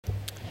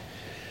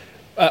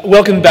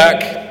Welcome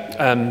back.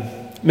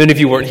 Many of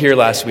you weren't here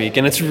last week,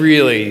 and it's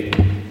really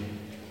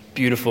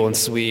beautiful and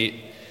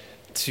sweet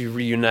to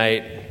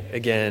reunite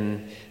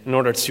again in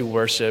order to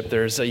worship.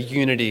 There's a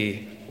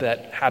unity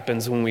that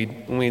happens when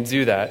we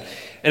do that,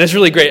 and it's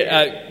really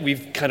great.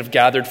 We've kind of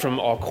gathered from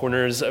all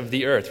corners of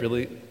the earth.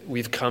 Really,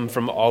 we've come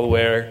from all the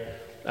way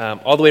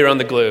around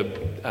the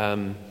globe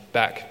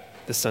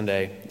back this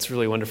Sunday. It's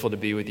really wonderful to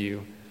be with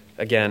you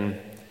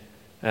again.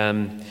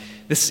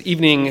 This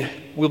evening,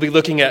 we'll be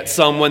looking at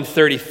Psalm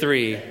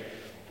 133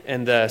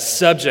 and the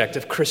subject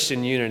of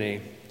Christian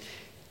unity.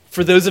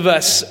 For those of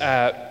us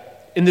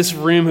in this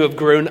room who have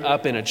grown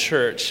up in a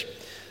church,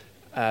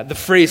 the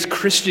phrase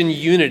Christian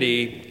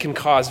unity can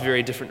cause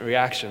very different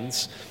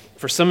reactions.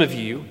 For some of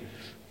you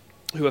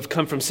who have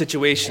come from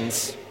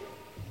situations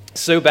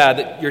so bad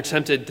that you're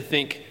tempted to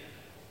think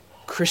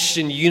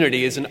Christian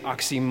unity is an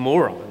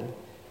oxymoron,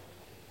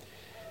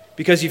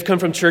 because you've come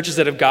from churches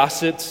that have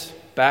gossiped,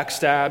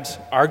 backstabbed,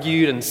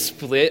 argued, and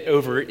split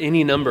over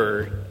any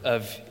number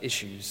of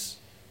issues.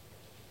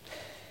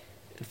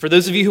 For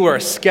those of you who are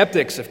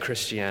skeptics of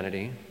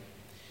Christianity,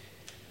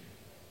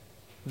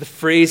 the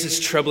phrase is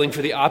troubling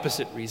for the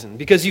opposite reason,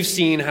 because you've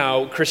seen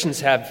how Christians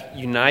have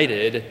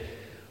united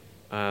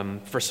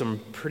for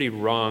some pretty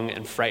wrong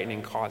and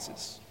frightening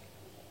causes.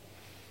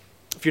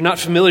 If you're not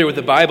familiar with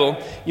the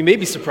Bible, you may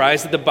be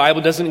surprised that the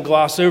Bible doesn't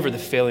gloss over the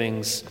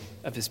failings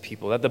of his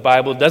people, that the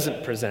Bible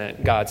doesn't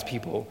present God's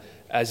people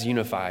as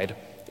unified,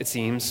 it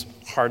seems,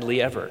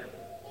 hardly ever.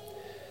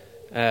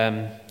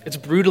 It's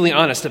brutally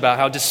honest about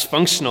how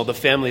dysfunctional the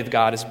family of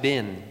God has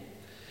been.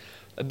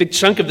 A big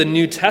chunk of the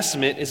New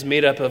Testament is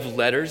made up of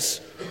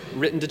letters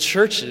written to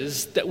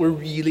churches that were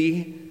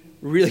really,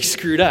 really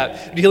screwed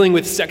up, dealing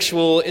with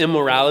sexual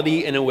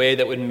immorality in a way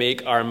that would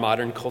make our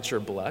modern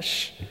culture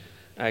blush,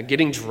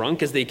 getting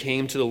drunk as they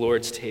came to the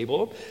Lord's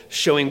table,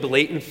 showing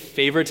blatant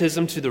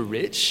favoritism to the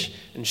rich,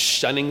 and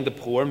shunning the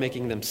poor,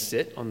 making them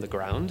sit on the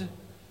ground.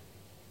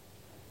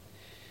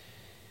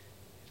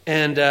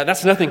 And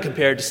that's nothing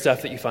compared to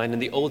stuff that you find in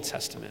the Old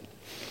Testament.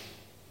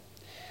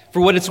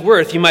 For what it's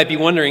worth, you might be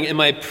wondering, am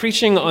I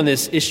preaching on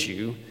this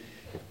issue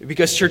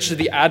because Church of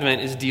the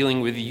Advent is dealing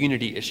with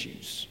unity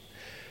issues?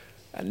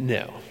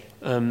 No,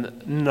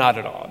 not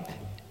at all.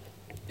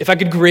 If I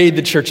could grade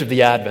the Church of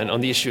the Advent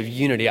on the issue of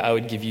unity, I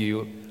would give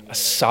you a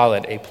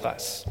solid A+.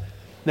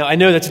 Now, I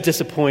know that's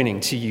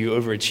disappointing to you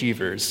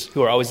overachievers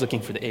who are always looking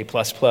for the A++,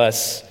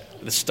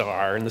 the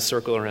star, and the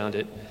circle around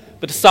it,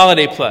 but a solid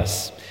A+.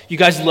 You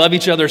guys love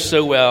each other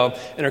so well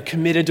and are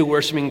committed to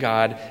worshiping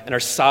God and are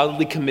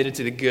solidly committed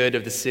to the good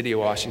of the city of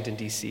Washington,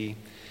 D.C.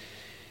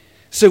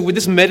 So with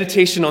this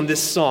meditation on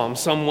this psalm,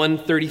 Psalm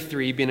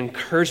 133, be an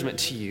encouragement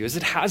to you, as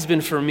it has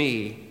been for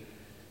me,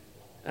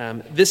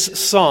 this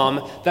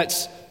psalm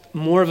that's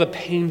more of a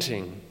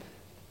painting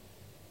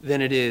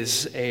than it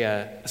is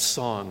a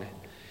song.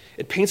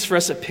 It paints for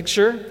us a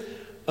picture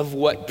of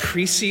what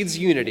precedes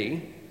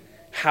unity,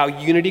 how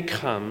unity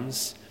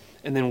comes,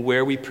 and then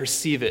where we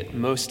perceive it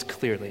most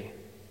clearly.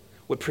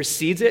 What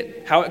precedes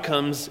it, how it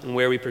comes, and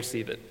where we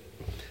perceive it.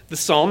 The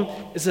psalm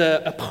is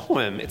a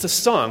poem. It's a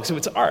song, so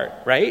it's art,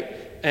 right?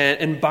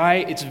 And by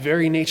its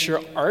very nature,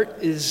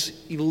 art is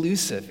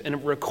elusive, and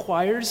it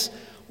requires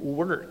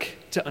work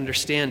to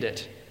understand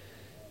it.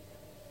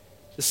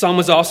 The psalm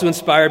was also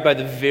inspired by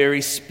the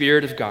very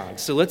Spirit of God.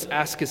 So let's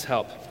ask his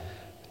help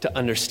to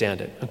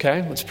understand it,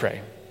 okay? Let's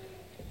pray.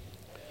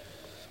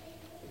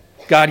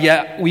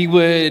 God, we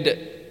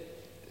would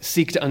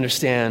seek to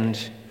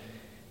understand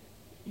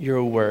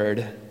your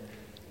word,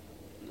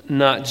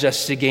 not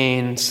just to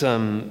gain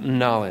some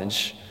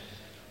knowledge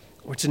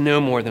or to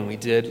know more than we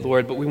did,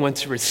 Lord, but we want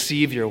to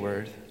receive your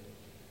word.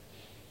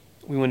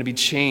 We want to be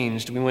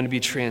changed. We want to be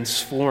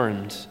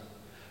transformed.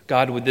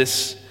 God, would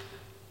this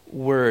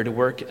word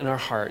work in our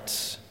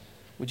hearts?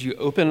 Would you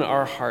open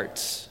our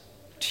hearts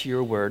to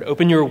your word?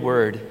 Open your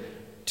word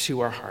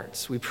to our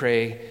hearts. We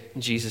pray in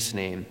Jesus'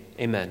 name.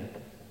 Amen.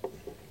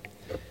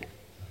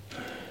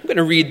 I'm going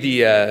to read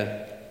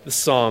the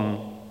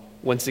psalm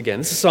once again.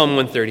 This is Psalm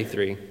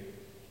 133.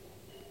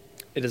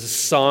 It is a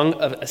song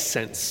of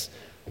ascents.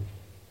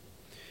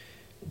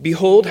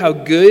 Behold how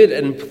good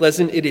and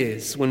pleasant it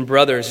is when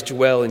brothers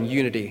dwell in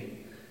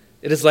unity.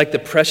 It is like the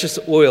precious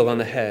oil on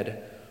the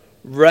head,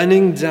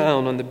 running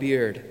down on the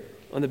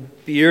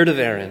beard of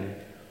Aaron,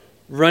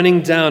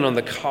 running down on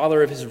the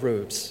collar of his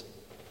robes.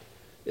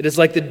 It is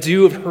like the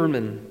dew of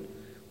Hermon,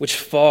 which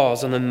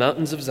falls on the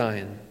mountains of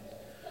Zion.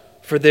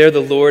 For there the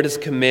Lord has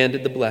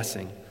commanded the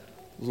blessing,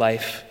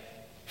 life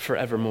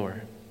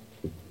forevermore.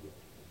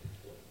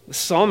 The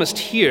psalmist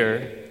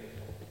here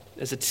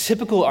is a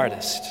typical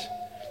artist.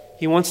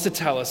 He wants to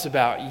tell us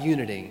about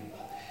unity.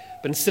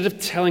 But instead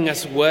of telling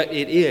us what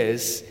it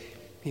is,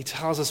 he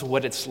tells us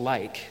what it's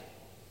like.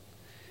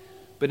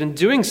 But in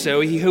doing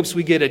so, he hopes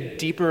we get a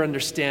deeper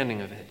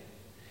understanding of it.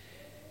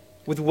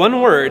 With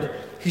one word,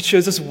 he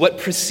shows us what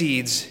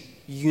precedes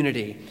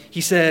unity.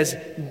 He says,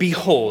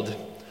 behold.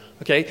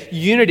 Okay,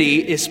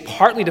 unity is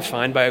partly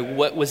defined by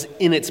what was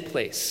in its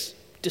place: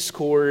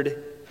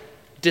 discord,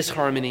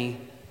 disharmony,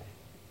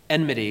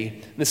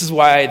 enmity. This is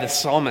why the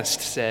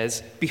psalmist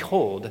says,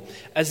 "Behold,"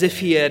 as if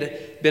he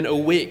had been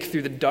awake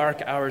through the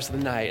dark hours of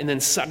the night, and then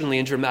suddenly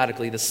and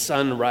dramatically the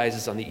sun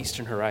rises on the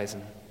eastern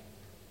horizon.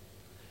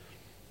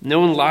 No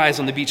one lies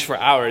on the beach for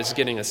hours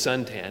getting a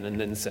suntan and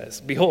then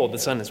says, "Behold, the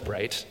sun is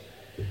bright."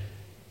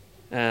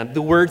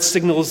 The word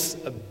signals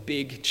a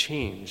big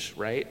change,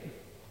 right?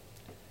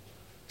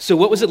 So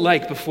what was it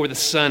like before the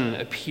sun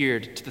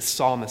appeared to the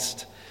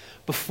psalmist,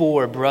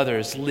 before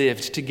brothers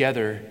lived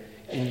together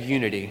in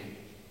unity?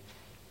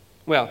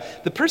 Well,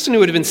 the person who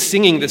would have been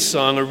singing this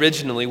song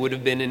originally would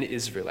have been an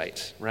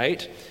Israelite,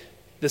 right?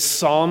 The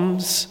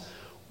Psalms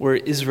were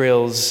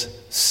Israel's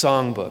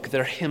songbook,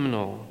 their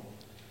hymnal.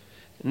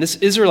 And this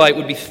Israelite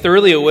would be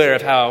thoroughly aware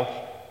of how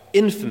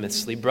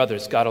infamously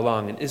brothers got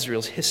along in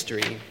Israel's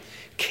history.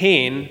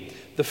 Cain,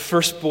 the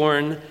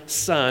firstborn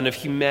son of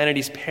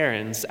humanity's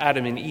parents,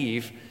 Adam and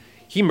Eve,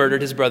 he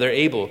murdered his brother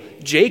Abel.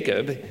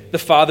 Jacob, the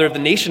father of the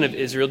nation of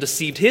Israel,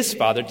 deceived his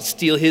father to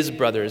steal his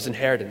brother's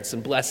inheritance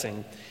and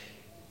blessing.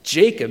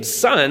 Jacob's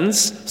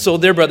sons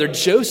sold their brother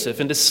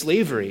Joseph into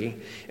slavery.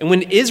 And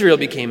when Israel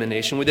became a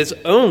nation with its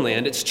own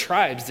land, its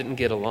tribes didn't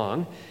get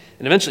along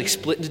and eventually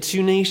split into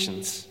two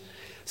nations.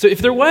 So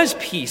if there was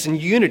peace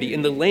and unity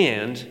in the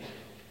land,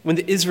 when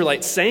the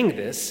Israelites sang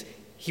this,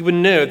 he would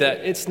know that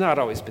it's not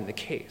always been the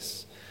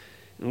case.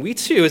 And we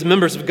too, as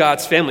members of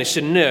God's family,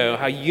 should know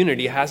how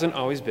unity hasn't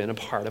always been a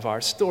part of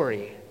our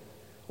story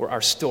or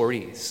our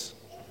stories.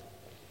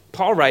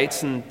 Paul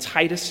writes in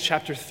Titus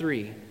chapter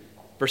 3,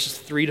 verses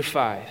 3 to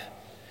 5,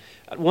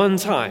 "At one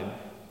time,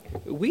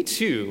 we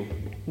too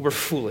were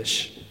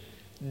foolish,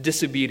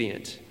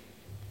 disobedient,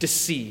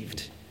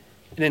 deceived,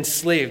 and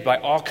enslaved by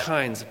all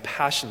kinds of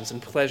passions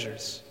and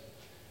pleasures.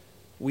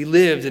 We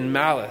lived in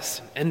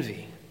malice and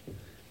envy,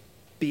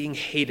 being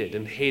hated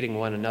and hating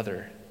one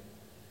another.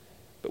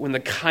 But when the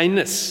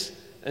kindness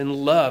and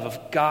love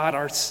of God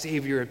our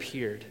Savior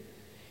appeared,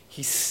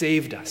 he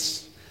saved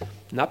us,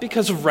 not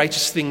because of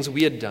righteous things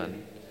we had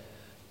done,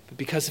 but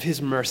because of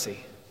his mercy."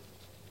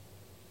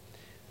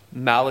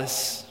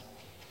 Malice,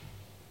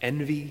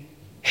 envy,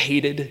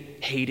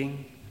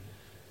 hating.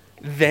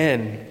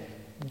 Then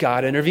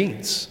God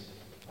intervenes.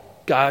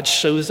 God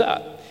shows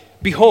up.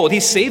 Behold, he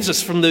saves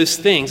us from those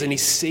things, and he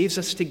saves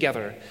us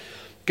together.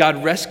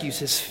 God rescues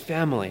his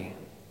family.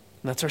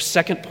 And that's our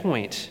second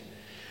point,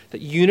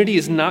 that unity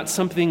is not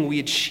something we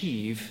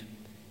achieve,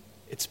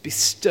 it's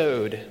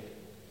bestowed.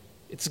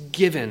 It's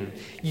given.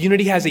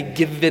 Unity has a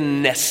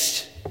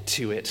givenness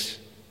to it.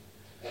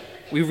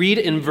 We read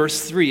in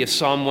verse 3 of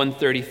Psalm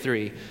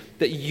 133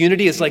 that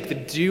unity is like the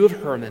dew of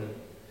Hermon,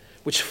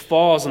 which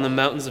falls on the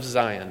mountains of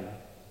Zion.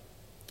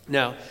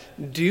 Now,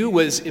 dew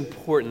was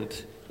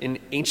important in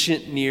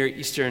ancient Near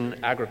Eastern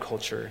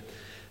agriculture.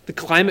 The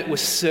climate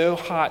was so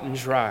hot and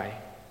dry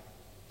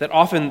that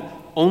often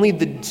only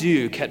the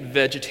dew kept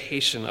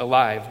vegetation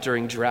alive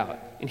during drought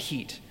and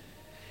heat.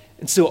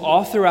 And so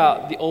all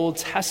throughout the Old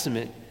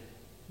Testament,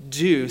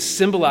 dew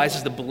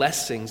symbolizes the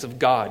blessings of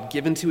God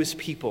given to his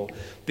people,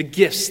 the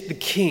gifts the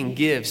king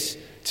gives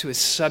to his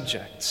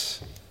subjects.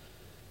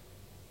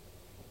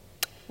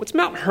 What's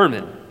Mount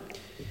Hermon?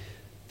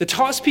 The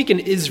tallest peak in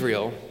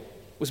Israel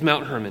was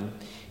Mount Hermon.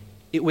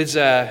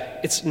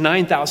 It's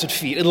 9,000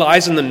 feet. It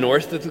lies in the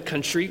north of the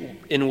country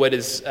in what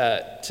is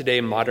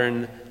today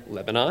modern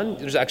Lebanon.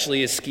 There's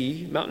actually a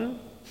ski mountain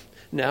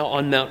now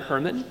on Mount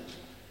Hermon.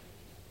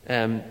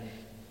 The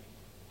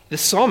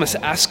psalmist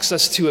asks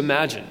us to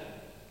imagine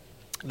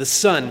the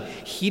sun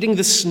heating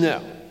the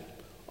snow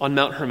on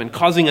Mount Hermon,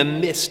 causing a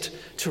mist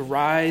to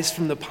rise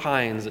from the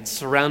pines that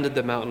surrounded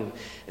the mountain,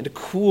 and a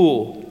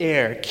cool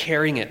air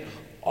carrying it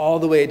all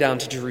the way down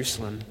to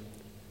Jerusalem.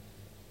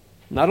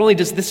 Not only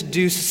does this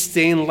dew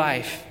sustain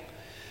life,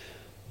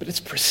 but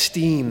it's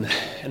pristine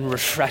and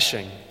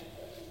refreshing.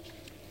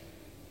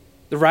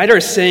 The writer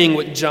is saying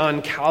what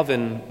John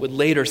Calvin would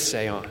later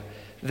say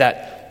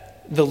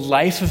that the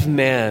life of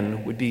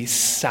man would be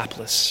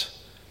sapless,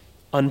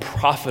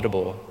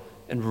 unprofitable,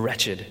 and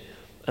wretched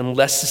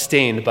unless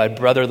sustained by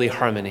brotherly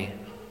harmony.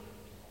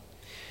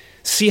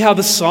 See how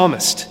the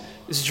psalmist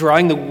is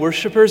drawing the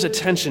worshippers'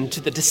 attention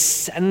to the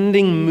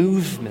descending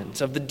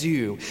movement of the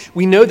dew.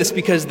 We know this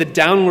because the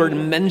downward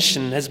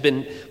motion has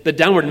been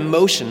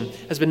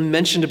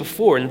mentioned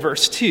before in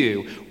verse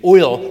 2.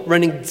 Oil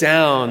running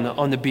down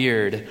on the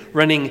beard,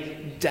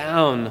 running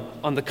down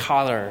on the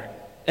collar,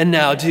 and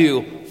now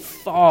dew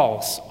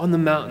falls on the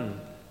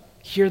mountain.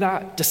 Hear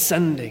that?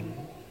 Descending.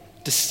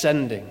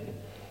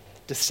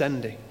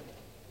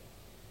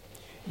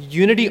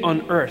 Unity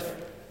on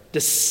earth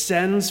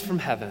descends from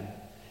heaven.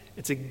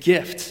 It's a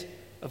gift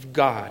of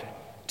God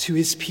to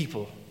his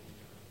people.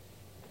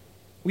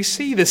 We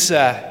see this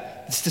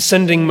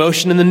descending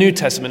motion in the New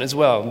Testament as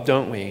well,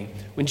 don't we?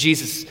 When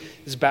Jesus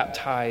is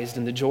baptized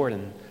in the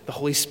Jordan, the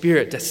Holy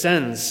Spirit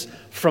descends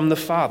from the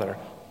Father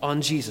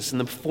on Jesus in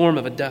the form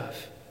of a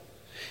dove.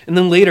 And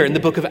then later in the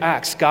book of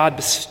Acts, God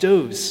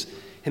bestows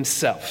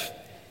himself,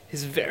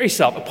 his very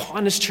self,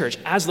 upon his church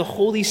as the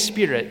Holy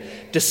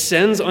Spirit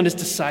descends on his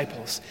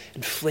disciples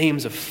and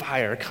flames of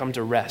fire come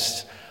to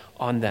rest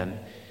on them.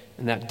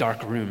 in that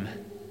dark room.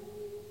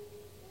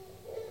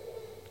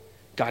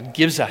 God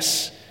gives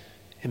us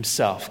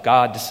himself.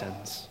 God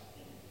descends.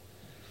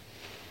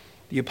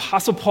 The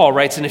Apostle Paul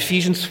writes in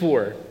Ephesians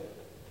 4,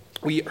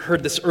 we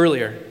heard this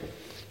earlier,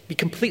 be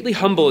completely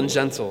humble and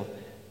gentle,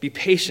 be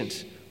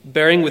patient,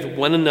 bearing with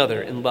one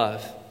another in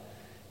love.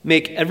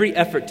 Make every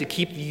effort to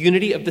keep the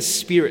unity of the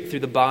Spirit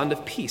through the bond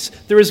of peace.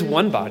 There is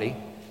one body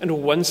and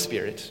one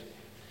Spirit,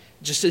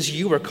 just as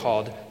you were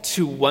called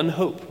to one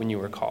hope when you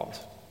were called.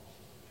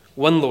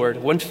 One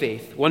Lord, one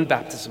faith, one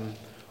baptism,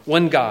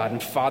 one God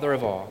and Father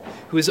of all,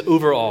 who is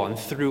over all and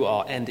through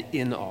all and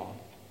in all.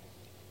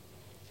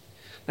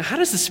 Now, how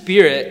does the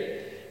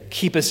Spirit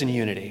keep us in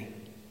unity?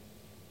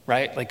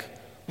 Right? Like,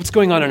 what's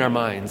going on in our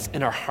minds,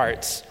 in our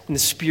hearts, when the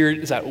Spirit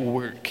is at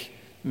work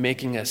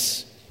making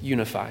us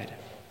unified?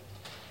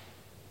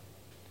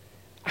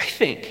 I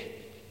think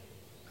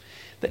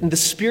that in the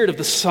spirit of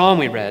the psalm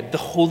we read, the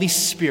Holy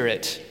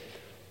Spirit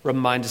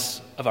reminds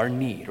us of our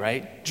need,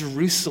 right?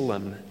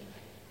 Jerusalem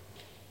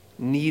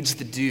needs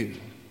the dew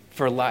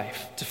for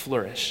life to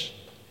flourish.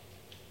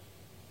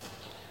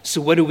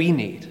 So what do we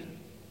need?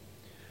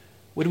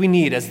 What do we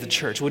need as the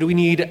church? What do we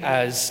need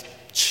as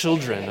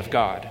children of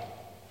God?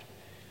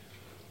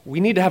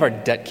 We need to have our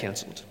debt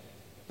canceled.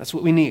 That's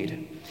what we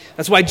need.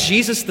 That's why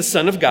Jesus, the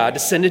Son of God,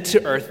 descended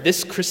to earth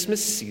this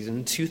Christmas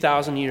season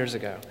 2,000 years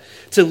ago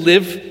to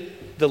live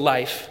the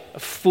life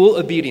of full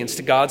obedience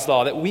to God's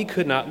law that we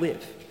could not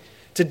live,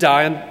 to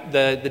die on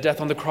the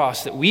death on the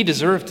cross that we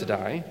deserved to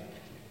die.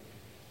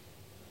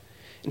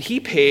 And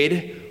he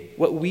paid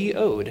what we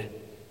owed,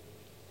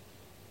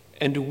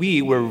 and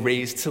we were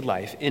raised to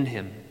life in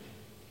him.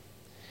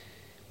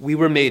 We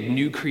were made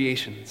new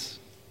creations.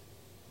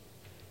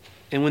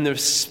 And when the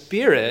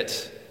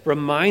Spirit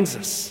reminds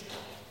us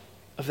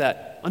of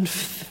that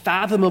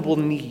unfathomable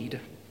need,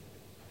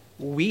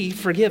 we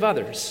forgive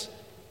others.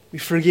 We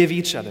forgive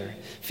each other.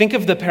 Think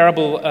of the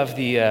parable of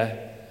the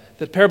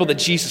parable that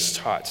Jesus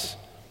taught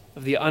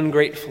of the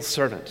ungrateful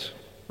servant,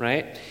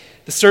 right?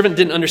 The servant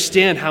didn't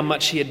understand how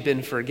much he had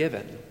been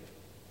forgiven,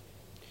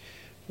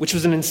 which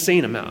was an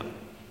insane amount,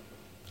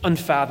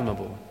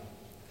 unfathomable.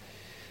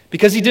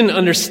 Because he didn't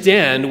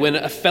understand when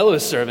a fellow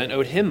servant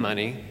owed him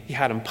money, he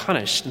had him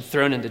punished and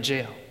thrown into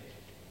jail.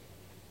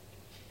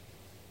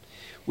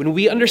 When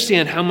we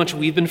understand how much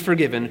we've been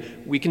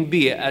forgiven, we can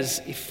be, as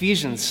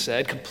Ephesians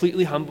said,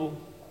 completely humble,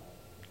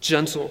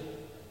 gentle,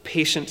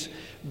 patient,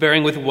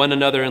 bearing with one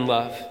another in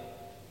love.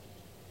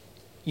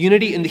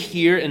 Unity in the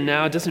here and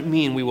now doesn't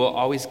mean we will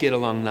always get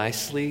along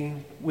nicely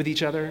with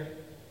each other.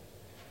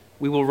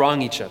 We will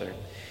wrong each other.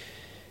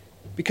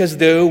 Because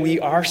though we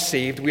are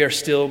saved, we are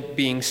still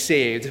being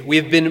saved. We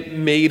have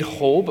been made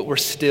whole, but we're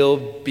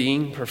still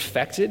being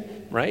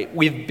perfected, right?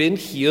 We've been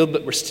healed,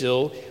 but we're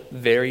still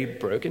very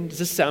broken. Does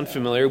this sound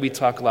familiar? We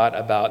talk a lot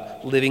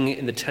about living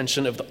in the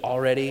tension of the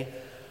already,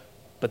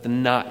 but the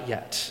not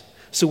yet.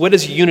 So what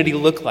does unity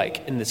look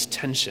like in this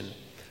tension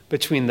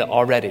between the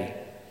already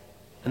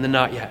and the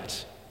not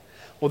yet?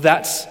 Well,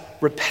 that's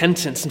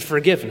repentance and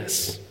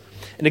forgiveness.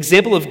 An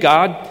example of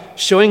God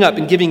showing up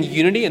and giving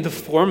unity in the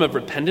form of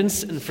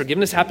repentance and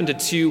forgiveness happened to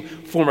two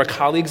former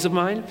colleagues of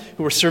mine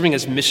who were serving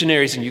as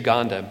missionaries in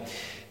Uganda.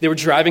 They were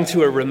driving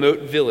to a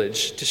remote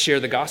village to share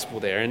the gospel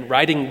there, and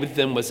riding with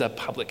them was a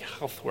public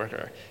health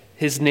worker.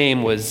 His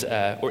name was,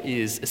 or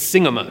is,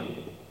 Singama.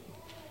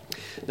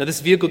 Now, this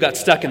vehicle got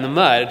stuck in the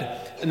mud,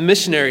 and the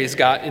missionaries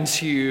got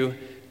into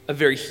a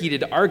very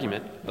heated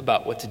argument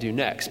about what to do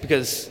next,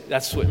 because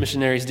that's what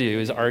missionaries do,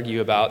 is argue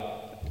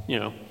about,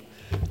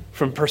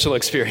 from personal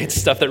experience,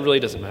 stuff that really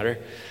doesn't matter.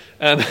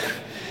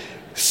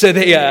 So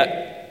they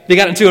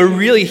got into a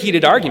really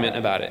heated argument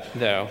about it,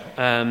 though.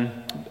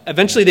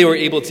 Eventually, they were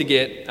able to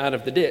get out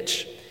of the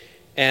ditch,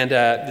 and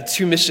the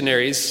two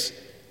missionaries,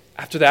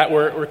 after that,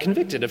 were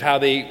convicted of how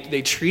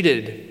they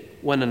treated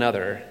one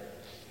another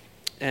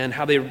and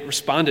how they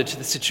responded to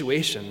the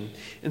situation.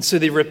 And so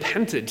they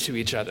repented to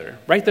each other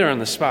right there on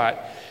the spot,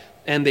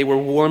 and they were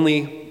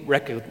warmly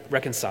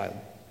reconciled.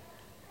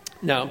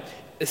 Now,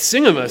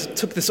 Singama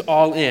took this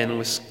all in and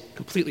was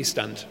completely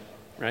stunned,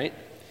 right?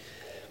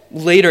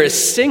 Later,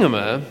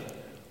 Singama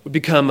would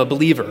become a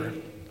believer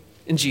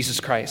in Jesus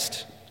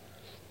Christ.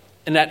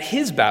 And at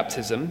his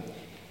baptism,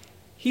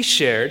 he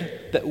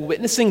shared that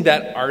witnessing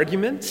that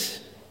argument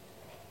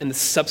and the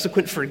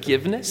subsequent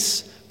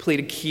forgiveness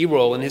played a key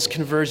role in his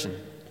conversion.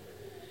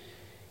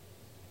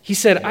 He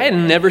said, I had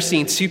never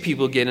seen two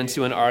people get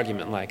into an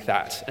argument like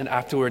that and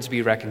afterwards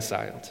be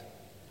reconciled.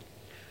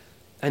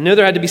 I know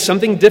there had to be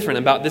something different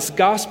about this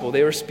gospel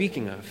they were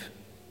speaking of.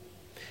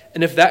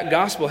 And if that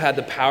gospel had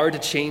the power to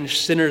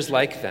change sinners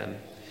like them,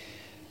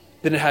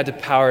 then it had the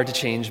power to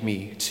change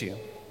me too.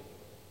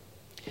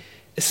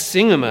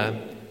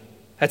 Singama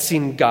had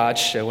seen God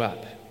show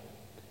up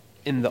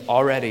in the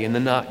already, in the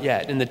not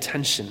yet, in the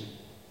tension.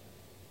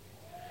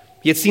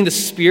 He had seen the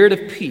Spirit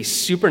of peace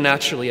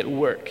supernaturally at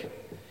work.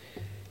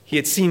 He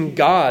had seen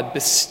God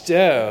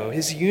bestow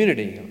his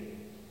unity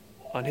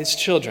on his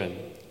children,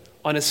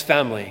 on his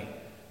family.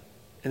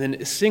 And then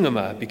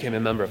Singama became a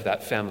member of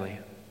that family.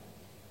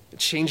 It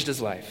changed his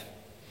life.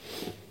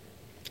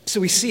 So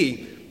we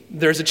see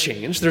there's a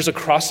change. There's a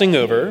crossing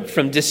over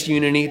from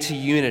disunity to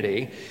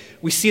unity.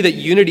 We see that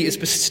unity is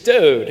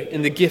bestowed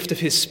in the gift of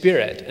his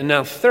Spirit. And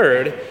now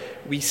third,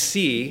 we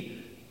see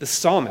the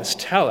psalmist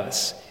tell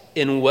us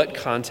in what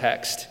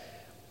context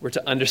we're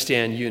to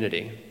understand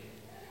unity.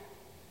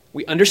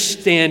 We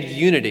understand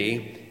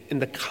unity in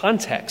the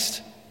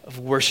context of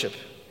worship.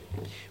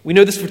 We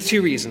know this for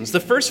two reasons.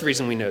 The first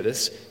reason we know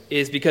this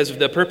is because of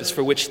the purpose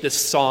for which this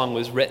song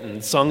was written.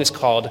 The song is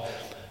called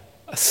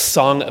a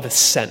Song of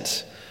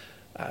Ascent.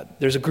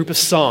 There's a group of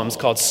psalms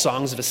called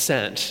Songs of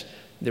Ascent.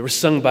 They were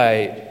sung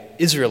by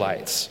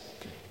Israelite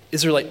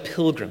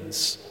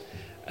pilgrims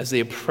as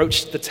they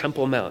approached the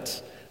Temple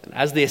Mount. And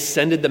as they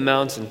ascended the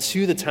mountain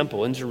to the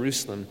temple in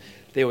Jerusalem,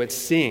 they would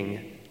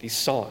sing these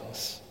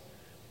songs.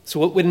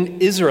 So what would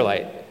an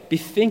Israelite be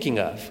thinking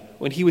of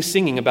when he was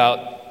singing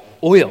about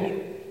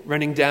oil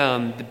running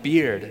down the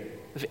beard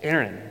of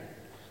Aaron?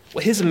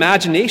 Well, his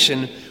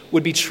imagination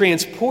would be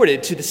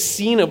transported to the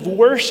scene of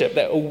worship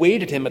that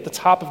awaited him at the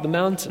top of the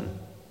mountain.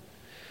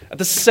 At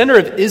the center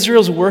of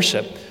Israel's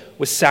worship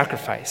was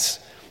sacrifice.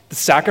 The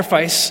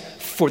sacrifice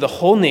for the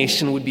whole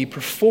nation would be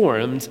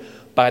performed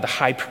by the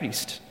high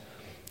priest.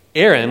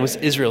 Aaron was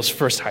Israel's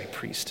first high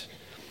priest.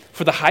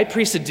 For the high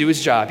priest to do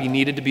his job, he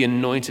needed to be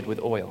anointed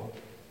with oil.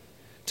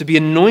 To be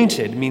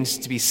anointed means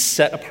to be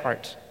set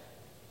apart.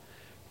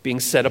 Being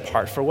set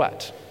apart for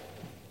what?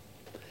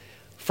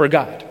 For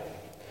God.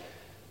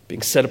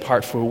 Being set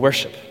apart for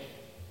worship.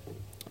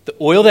 The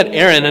oil that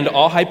Aaron and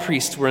all high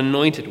priests were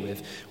anointed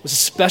with was a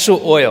special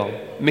oil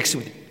mixed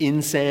with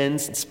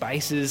incense and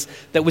spices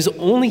that was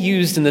only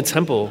used in the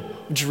temple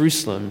of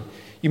Jerusalem.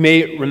 You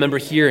may remember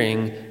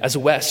hearing, as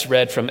Wes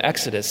read from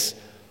Exodus,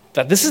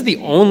 that this is the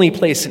only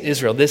place in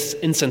Israel this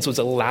incense was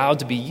allowed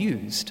to be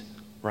used,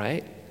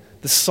 right?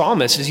 The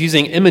psalmist is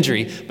using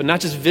imagery, but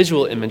not just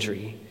visual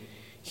imagery.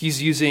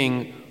 He's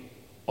using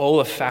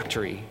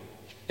olfactory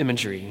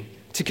imagery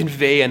to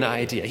convey an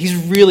idea. He's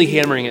really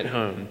hammering it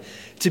home.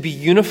 To be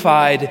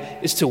unified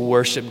is to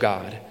worship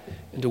God,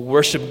 and to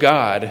worship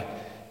God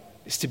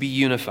is to be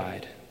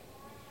unified.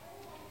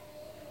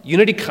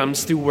 Unity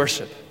comes through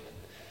worship,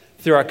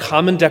 through our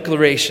common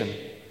declaration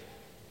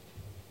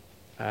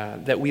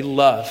that we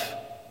love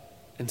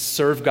and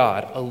serve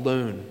God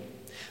alone.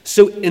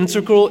 So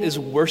integral is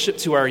worship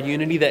to our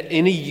unity that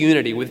any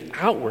unity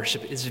without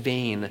worship is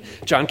vain.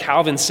 John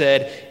Calvin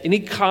said,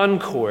 "Any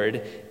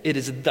concord it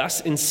is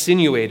thus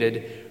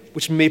insinuated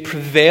which may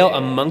prevail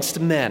amongst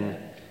men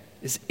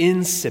is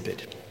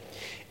insipid,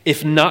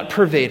 if not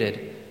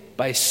pervaded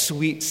by a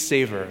sweet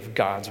savor of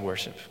God's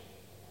worship."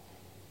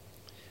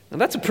 Now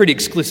that's a pretty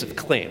exclusive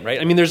claim, right?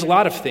 I mean, there's a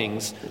lot of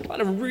things, a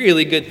lot of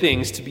really good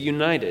things to be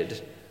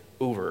united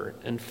over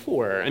and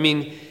for. I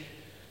mean,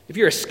 if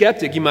you're a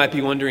skeptic, you might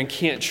be wondering,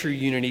 can't true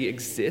unity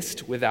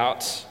exist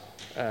without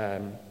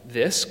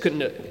this?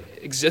 Couldn't it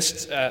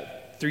exist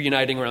through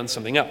uniting around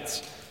something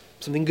else,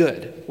 something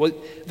good? Well,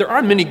 there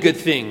are many good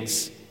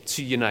things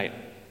to unite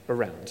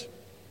around.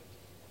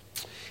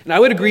 And I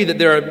would agree that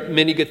there are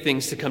many good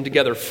things to come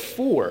together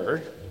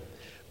for,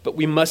 but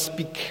we must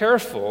be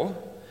careful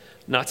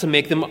not to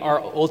make them our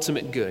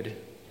ultimate good.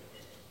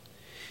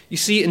 You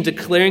see, in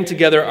declaring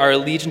together our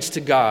allegiance to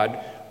God,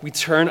 we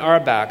turn our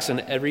backs on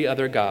every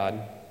other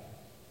god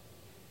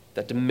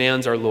that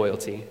demands our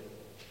loyalty.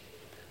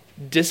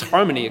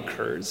 Disharmony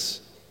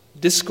occurs,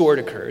 discord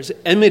occurs,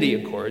 enmity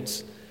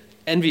occurs,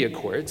 envy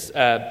occurs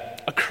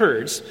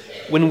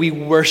when we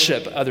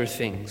worship other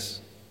things.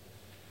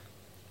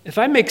 If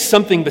I make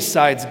something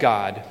besides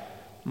God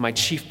my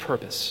chief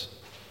purpose,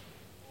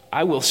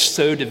 I will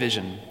sow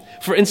division.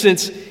 For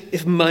instance,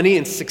 if money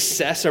and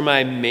success are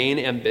my main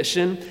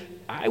ambition,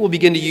 I will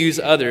begin to use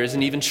others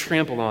and even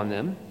trample on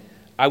them.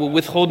 I will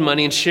withhold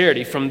money and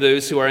charity from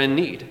those who are in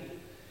need.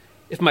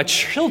 If my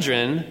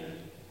children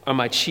are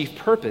my chief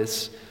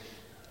purpose,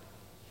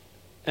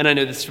 and I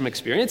know this from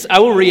experience, I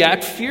will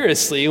react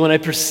furiously when I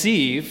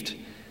perceived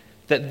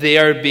that they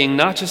are being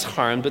not just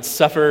harmed, but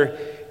suffer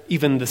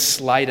even the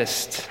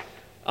slightest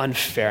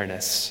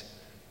unfairness.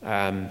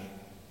 I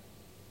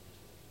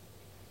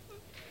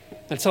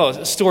tell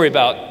a story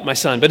about my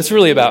son, but it's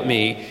really about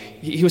me.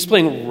 He was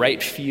playing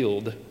right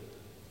field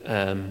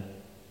in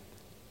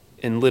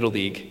Little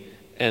League,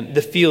 and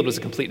the field was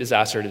a complete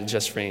disaster. It had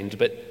just rained,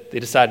 but they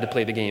decided to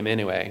play the game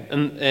anyway.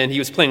 And he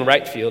was playing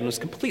right field, and it was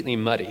completely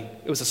muddy.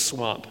 It was a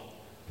swamp.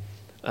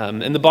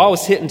 And the ball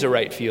was hit into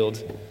right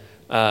field,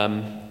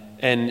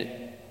 and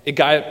it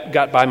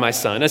got by my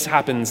son, as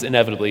happens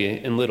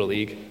inevitably in Little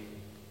League.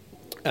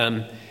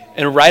 And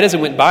right as it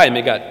went by him,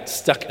 it got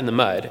stuck in the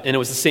mud, and it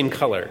was the same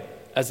color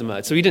as the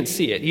mud. So he didn't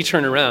see it. He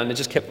turned around and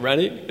just kept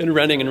running and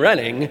running and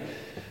running.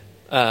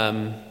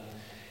 And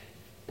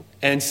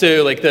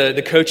so like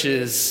the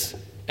coaches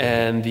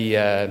and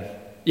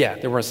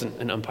there wasn't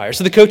an umpire.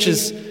 So the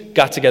coaches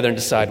got together and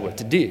decided what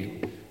to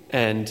do.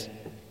 And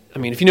I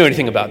mean, if you know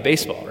anything about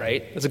baseball,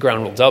 right? It's a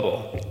ground rule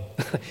double.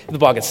 The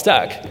ball gets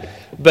stuck.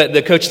 But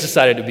the coach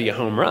decided to be a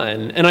home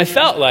run. And I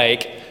felt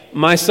like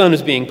my son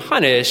was being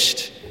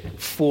punished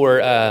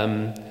for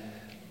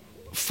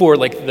for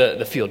like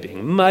the field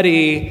being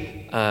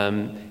muddy.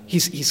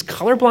 He's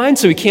colorblind,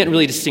 so he can't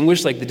really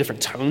distinguish like the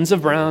different tones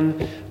of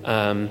brown.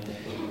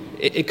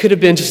 It could have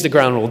been just a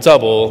ground rule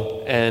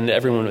double, and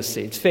everyone would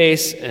save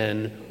face,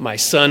 and my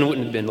son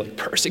wouldn't have been like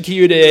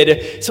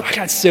persecuted. So I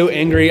got so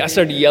angry. I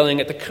started yelling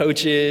at the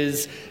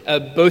coaches,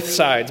 both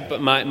sides,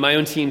 but my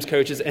own team's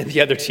coaches and the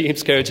other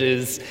team's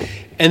coaches.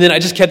 And then I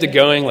just kept it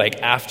going.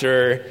 Like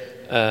after,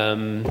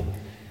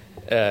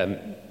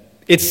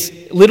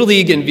 it's Little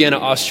League in Vienna,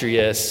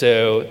 Austria.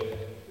 So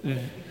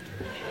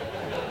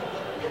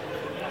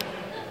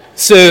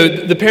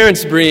the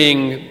parents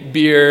bring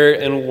beer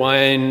and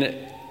wine.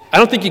 I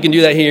don't think you can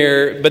do that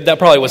here, but that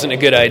probably wasn't a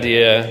good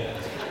idea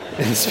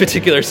in this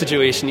particular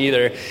situation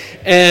either.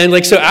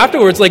 And so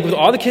afterwards, with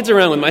all the kids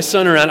around, with my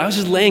son around, I was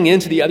just laying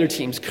into the other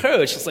team's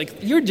coach. It's like,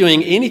 you're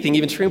doing anything,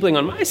 even trampling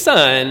on my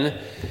son,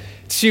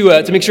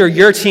 to make sure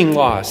your team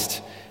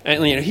lost.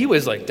 And he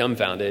was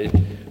dumbfounded.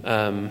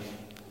 I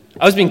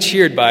was being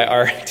cheered by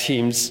our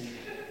team's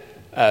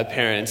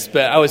parents,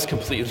 but I was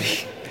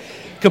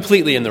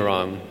completely in the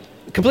wrong.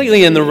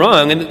 Completely in the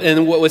wrong,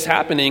 and what was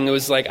happening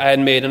was I had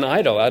made an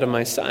idol out of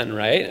my son,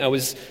 right? I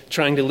was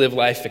trying to live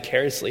life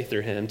vicariously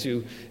through him,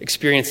 to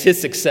experience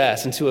his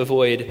success and to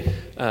avoid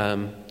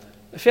a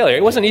failure.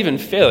 It wasn't even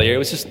failure, it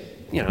was just,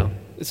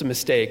 it's a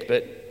mistake,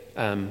 but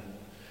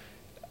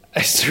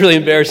it's really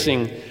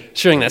embarrassing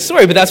sharing that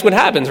story, but that's what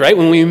happens, right?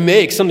 When we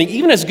make something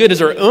even as good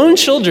as our own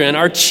children,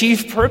 our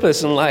chief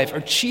purpose in life,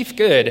 our chief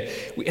good,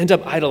 we end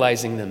up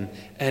idolizing them,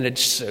 and it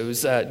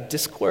sows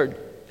discord,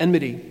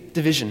 enmity,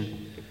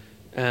 division.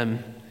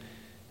 And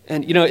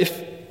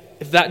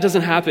if that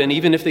doesn't happen,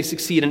 even if they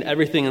succeed in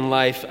everything in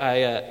life,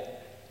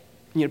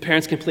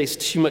 parents can place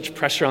too much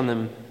pressure on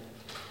them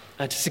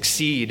to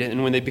succeed,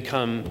 and when they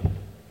become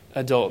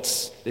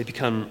adults, they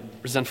become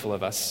resentful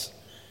of us.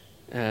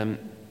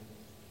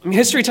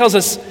 History tells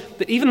us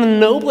that even the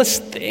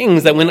noblest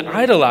things that, when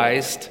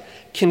idolized,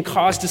 can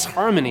cause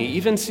disharmony,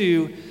 even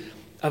to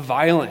a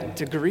violent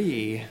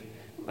degree,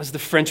 as the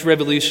French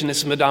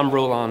revolutionist Madame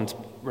Roland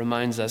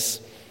reminds us.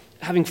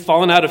 Having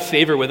fallen out of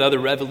favor with other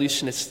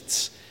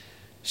revolutionists,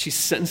 she's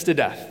sentenced to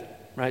death,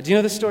 right? Do you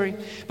know this story?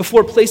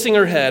 Before placing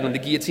her head on the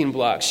guillotine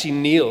block, she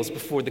kneels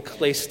before the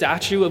clay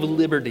statue of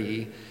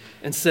liberty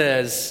and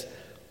says,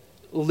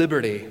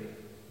 "Liberty,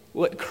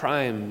 what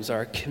crimes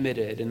are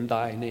committed in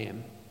thy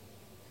name?"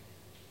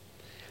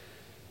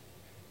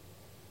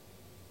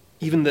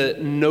 Even the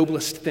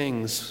noblest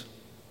things,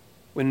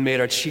 when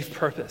made our chief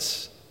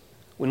purpose,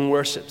 when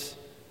worshipped,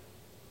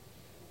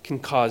 can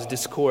cause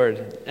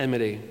discord,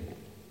 enmity.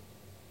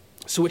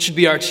 So what should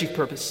be our chief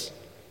purpose?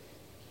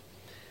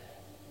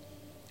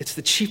 It's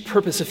the chief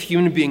purpose of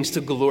human beings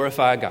to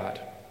glorify God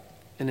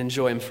and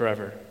enjoy Him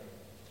forever.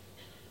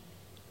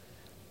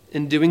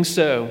 In doing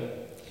so,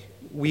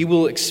 we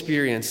will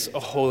experience a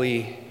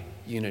holy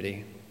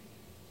unity.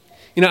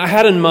 I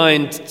had in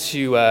mind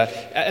to,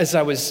 as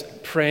I was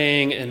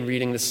praying and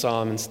reading the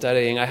psalm and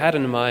studying, I had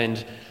in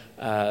mind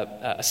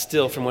a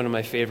still from one of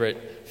my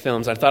favorite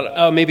films. I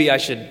thought, maybe I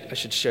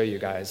should show you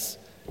guys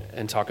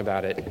and talk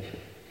about it.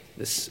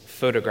 This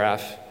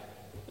photograph.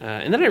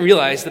 And then I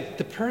realized that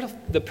the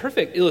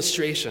perfect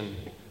illustration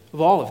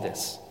of all of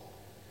this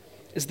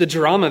is the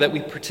drama that we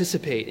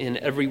participate in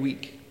every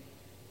week.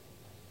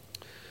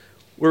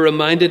 We're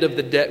reminded of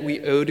the debt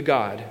we owe to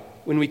God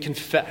when we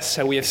confess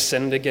how we have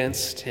sinned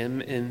against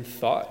Him in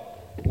thought,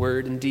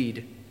 word, and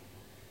deed.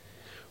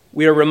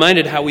 We are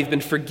reminded how we've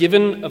been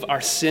forgiven of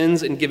our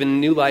sins and given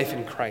new life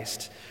in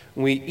Christ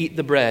when we eat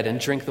the bread and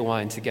drink the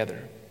wine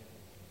together.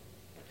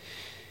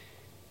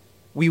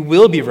 We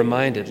will be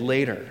reminded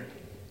later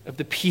of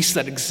the peace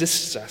that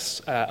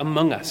exists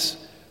among us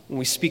when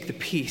we speak the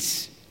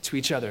peace to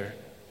each other.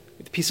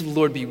 May the peace of the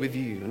Lord be with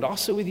you and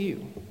also with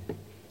you.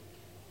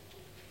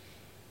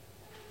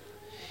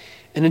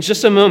 And in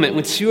just a moment,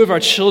 when two of our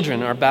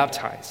children are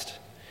baptized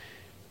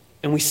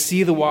and we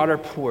see the water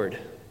poured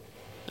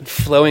and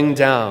flowing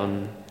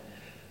down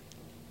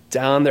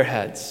their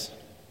heads,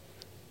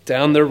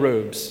 down their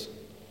robes,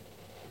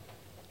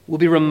 we'll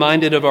be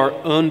reminded of our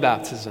own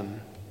baptism,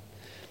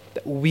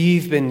 that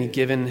we've been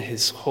given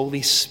His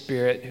Holy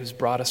Spirit, who's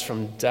brought us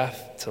from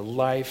death to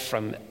life,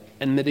 from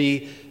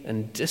enmity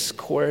and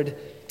discord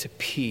to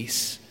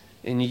peace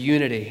and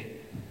unity,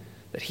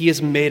 that He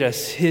has made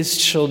us His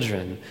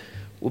children.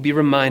 We'll be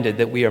reminded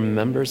that we are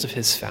members of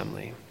His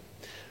family.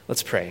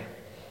 Let's pray.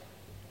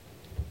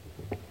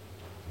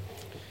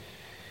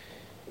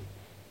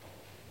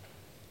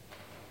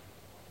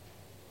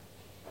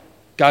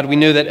 God, we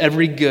know that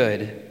every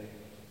good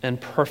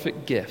and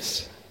perfect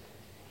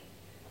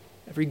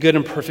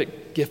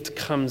gift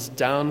comes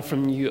down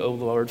from you, O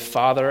Lord,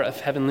 Father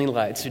of heavenly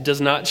lights, who does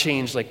not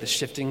change like the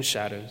shifting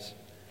shadows.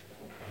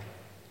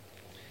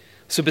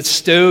 So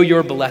bestow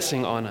your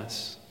blessing on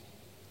us.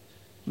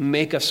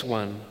 Make us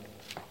one.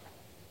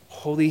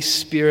 Holy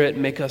Spirit,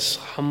 make us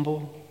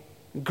humble,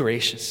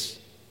 gracious,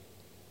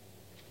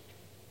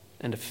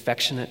 and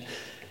affectionate.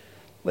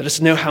 Let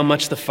us know how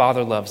much the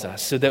Father loves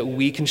us so that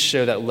we can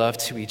show that love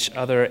to each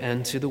other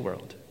and to the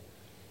world.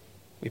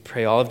 We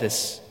pray all of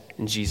this in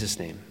In Jesus'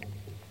 name,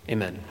 amen.